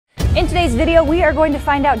today's video, we are going to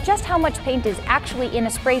find out just how much paint is actually in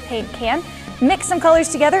a spray paint can, mix some colors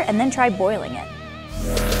together, and then try boiling it.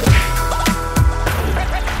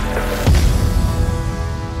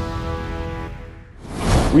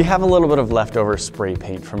 We have a little bit of leftover spray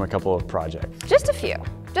paint from a couple of projects. Just a few,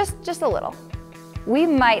 just a little. We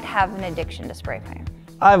might have an addiction to spray paint.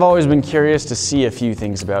 I've always been curious to see a few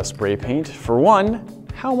things about spray paint. For one,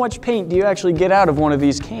 how much paint do you actually get out of one of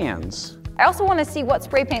these cans? I also want to see what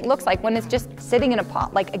spray paint looks like when it's just sitting in a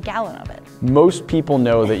pot, like a gallon of it. Most people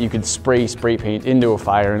know that you could spray paint into a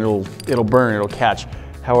fire and it'll burn, it'll catch.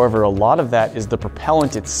 However, a lot of that is the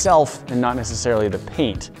propellant itself and not necessarily the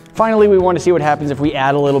paint. Finally, we want to see what happens if we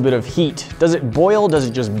add a little bit of heat. Does it boil? Does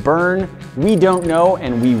it just burn? We don't know,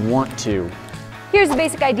 and we want to. Here's the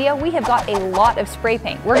basic idea. We have got a lot of spray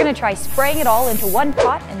paint. We're going to try spraying it all into one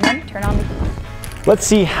pot and then turn on the heat. Let's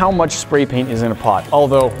see how much spray paint is in a pot.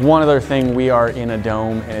 Although, one other thing, we are in a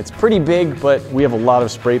dome and it's pretty big, but we have a lot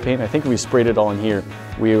of spray paint. I think if we sprayed it all in here,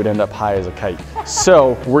 we would end up high as a kite.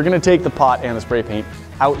 So we're gonna take the pot and the spray paint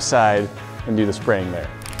outside and do the spraying there.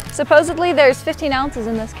 Supposedly there's 15 ounces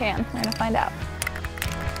in this can. We're gonna find out.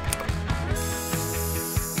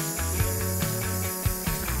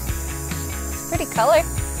 Pretty color.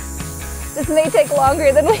 This may take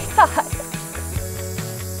longer than we thought.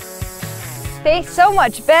 Tastes so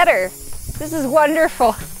much better. This is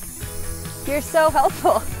wonderful. You're so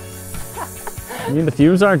helpful. I mean, the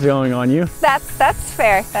fumes aren't going on you. That's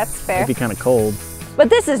fair, that's fair. It'd be kind of cold.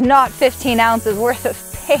 But this is not 15 ounces worth of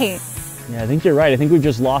paint. Yeah, I think you're right. I think we've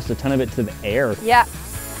just lost a ton of it to the air. Yeah.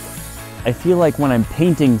 I feel like when I'm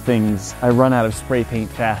painting things, I run out of spray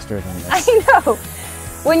paint faster than this. I know.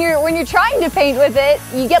 When you're trying to paint with it,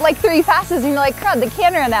 you get like 3 passes and you're like, crud, the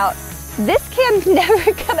can ran out. This can's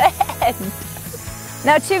never gonna end.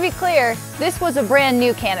 Now, to be clear, this was a brand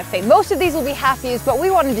new can of paint. Most of these will be half used, but we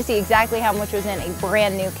wanted to see exactly how much was in a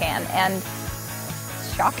brand new can, and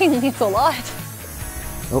shockingly, it's a lot.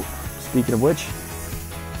 Oh, speaking of which.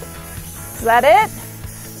 Is that it?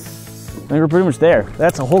 I think we're pretty much there.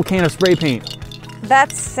 That's a whole can of spray paint.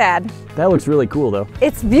 That's sad. That looks really cool, though.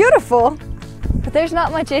 It's beautiful, but there's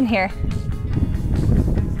not much in here.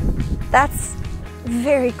 That's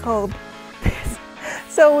very cold.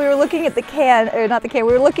 So we were looking at the can, or not the can,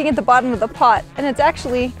 we were looking at the bottom of the pot, and it's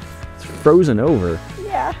actually... It's frozen over.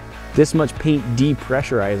 Yeah. This much paint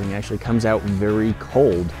depressurizing actually comes out very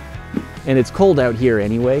cold. And it's cold out here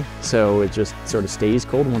anyway, so it just sort of stays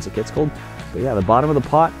cold once it gets cold. But yeah, the bottom of the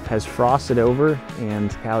pot has frosted over,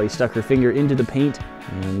 and Callie stuck her finger into the paint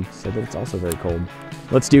and said that it's also very cold.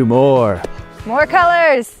 Let's do more. More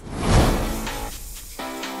colors.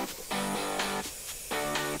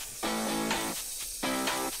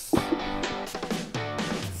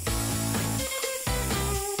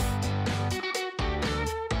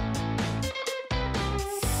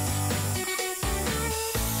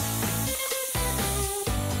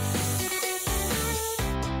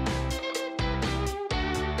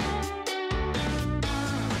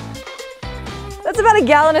 That's about a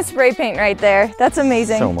gallon of spray paint right there. That's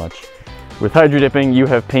amazing. So much. With hydro dipping, you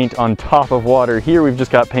have paint on top of water. Here we've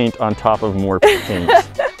just got paint on top of more paint.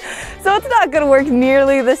 So it's not going to work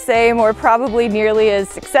nearly the same, or probably nearly as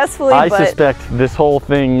successfully. I suspect this whole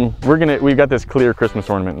thing, we've got this clear Christmas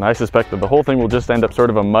ornament, and I suspect that the whole thing will just end up sort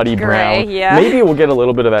of a muddy brown. Yeah. Maybe we'll get a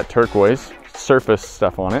little bit of that turquoise surface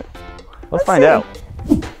stuff on it. Let's find out.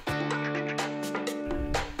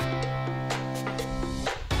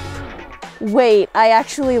 Wait, I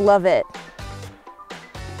actually love it.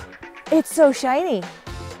 It's so shiny.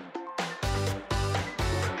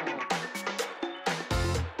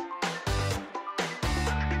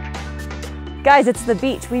 Guys, it's the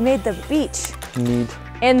beach. We made the beach. Neat.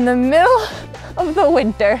 In the middle of the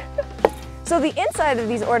winter. So the inside of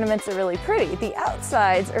these ornaments are really pretty. The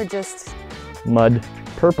outsides are just... mud.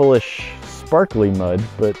 Purplish, sparkly mud,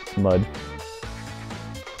 but mud.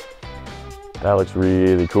 That looks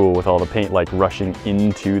really cool with all the paint like rushing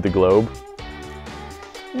into the globe.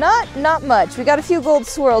 Not much. We got a few gold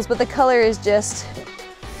swirls, but the color is just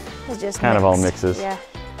kind of all mixes. Yeah.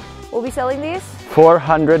 We'll be selling these?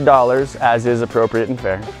 $400, as is appropriate and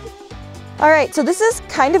fair. All right, so this is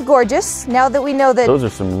kind of gorgeous now that we know that... Those are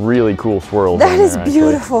some really cool swirls. That is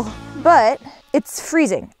beautiful, but it's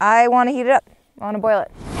freezing. I want to heat it up. I want to boil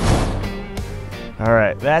it. All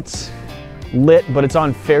right, that's lit, but it's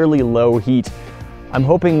on fairly low heat. I'm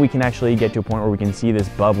hoping we can actually get to a point where we can see this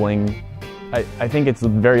bubbling. I think it's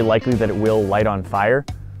very likely that it will light on fire,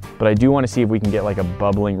 but I do want to see if we can get like a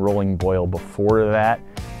bubbling, rolling boil before that,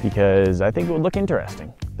 because I think it would look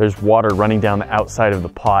interesting. There's water running down the outside of the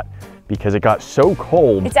pot because it got so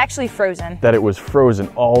cold. It's actually frozen. That it was frozen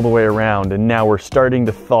all the way around, and now we're starting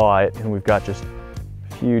to thaw it, and we've got just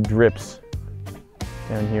a few drips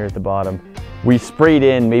down here at the bottom. We sprayed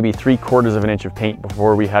in maybe 3/4 of an inch of paint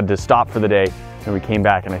before we had to stop for the day, and we came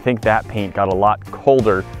back, and I think that paint got a lot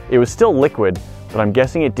colder. It was still liquid, but I'm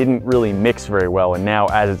guessing it didn't really mix very well, and now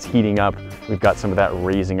as it's heating up, we've got some of that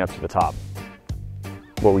raising up to the top.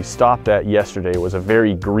 What we stopped at yesterday was a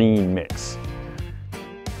very green mix.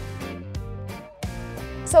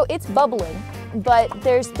 So it's bubbling, but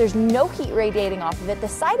there's no heat radiating off of it. The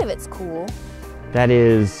side of it's cool. That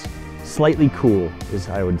is slightly cool, is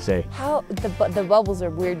I would say. How the bubbles are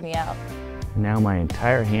weird me out. Now my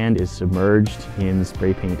entire hand is submerged in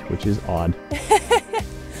spray paint, which is odd.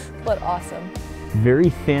 But awesome. Very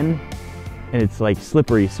thin, and it's like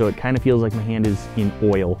slippery, so it kind of feels like my hand is in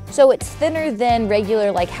oil. So it's thinner than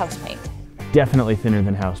regular like house paint. Definitely thinner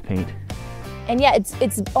than house paint. And yeah,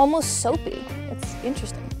 it's almost soapy. It's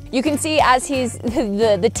interesting. You can see as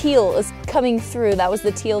the teal is coming through. That was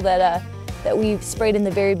the teal that we sprayed in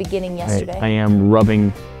the very beginning yesterday. I am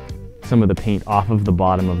rubbing some of the paint off of the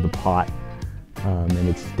bottom of the pot, and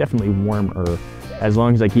it's definitely warmer. As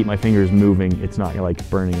long as I keep my fingers moving, it's not like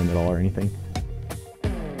burning them at all or anything.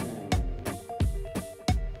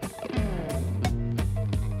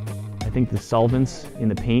 I think the solvents in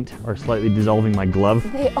the paint are slightly dissolving my glove.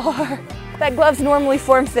 They are. That glove's normally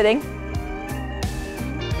form-fitting.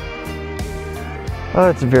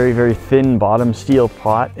 It's a very, very thin bottom steel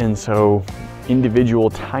pot, and so individual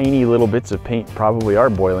tiny little bits of paint probably are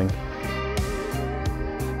boiling.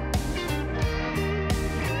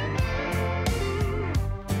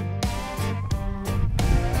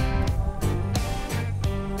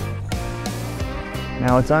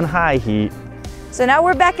 Now it's on high heat. So now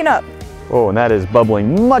we're backing up. Oh, and that is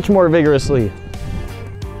bubbling much more vigorously.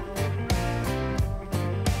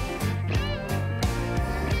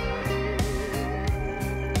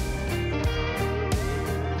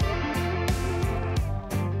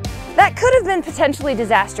 That could have been potentially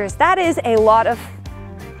disastrous. That is a lot of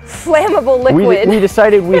flammable liquid. We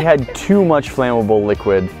decided we had too much flammable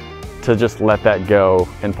liquid to just let that go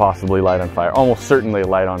and possibly light on fire, almost certainly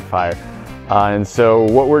light on fire. And so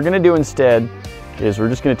what we're gonna do instead is we're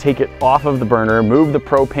just gonna take it off of the burner, move the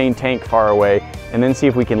propane tank far away, and then see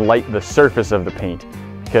if we can light the surface of the paint.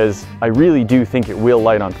 Because I really do think it will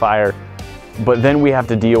light on fire, but then we have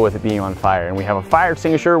to deal with it being on fire. And we have a fire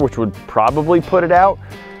extinguisher, which would probably put it out,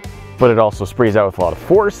 but it also sprays out with a lot of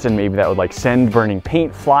force, and maybe that would like send burning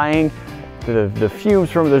paint flying. The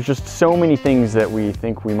fumes from, there's just so many things that we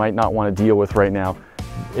think we might not want to deal with right now,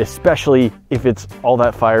 especially if it's all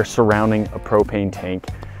that fire surrounding a propane tank.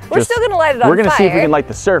 We're still gonna light it on fire. We're gonna see if we can light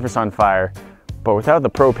the surface on fire, but without the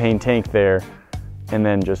propane tank there, and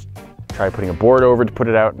then just try putting a board over to put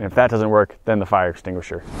it out, and if that doesn't work, then the fire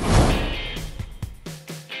extinguisher.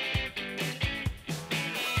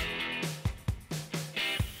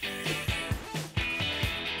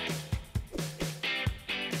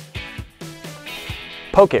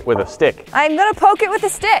 Poke it with a stick. I'm gonna poke it with a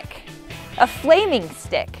stick. A flaming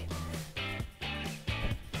stick.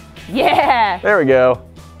 Yeah! There we go.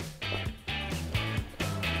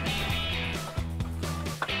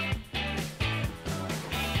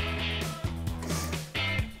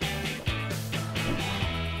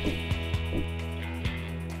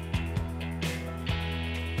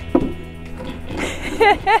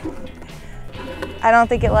 I don't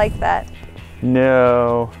think it liked that.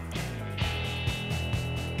 No.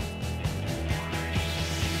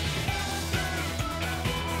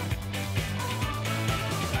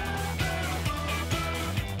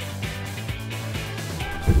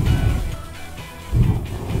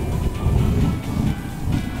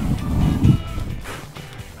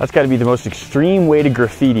 That's got to be the most extreme way to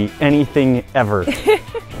graffiti anything ever.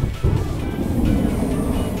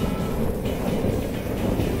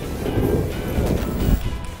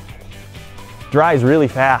 Dries really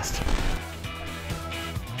fast.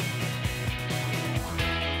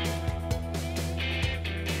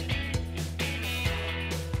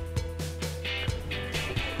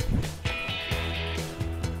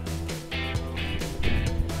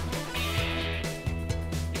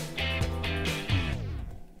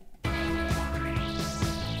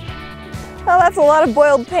 Oh, that's a lot of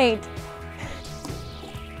boiled paint.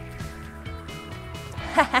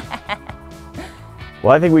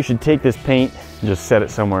 Well, I think we should take this paint and just set it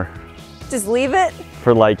somewhere. Just leave it?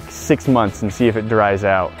 For like 6 months and see if it dries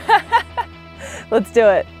out. Let's do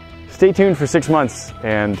it. Stay tuned for 6 months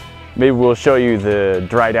and maybe we'll show you the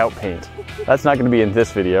dried out paint. That's not going to be in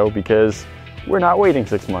this video because we're not waiting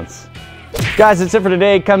 6 months. Guys, that's it for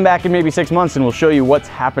today. Come back in maybe 6 months and we'll show you what's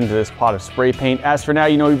happened to this pot of spray paint. As for now,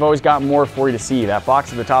 you know we've always got more for you to see. That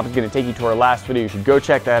box at the top is going to take you to our last video. You should go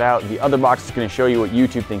check that out. The other box is going to show you what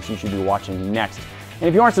YouTube thinks you should be watching next. And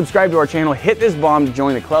if you aren't subscribed to our channel, hit this bomb to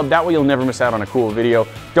join the club. That way you'll never miss out on a cool video.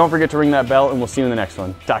 Don't forget to ring that bell and we'll see you in the next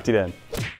one. Talk to you then.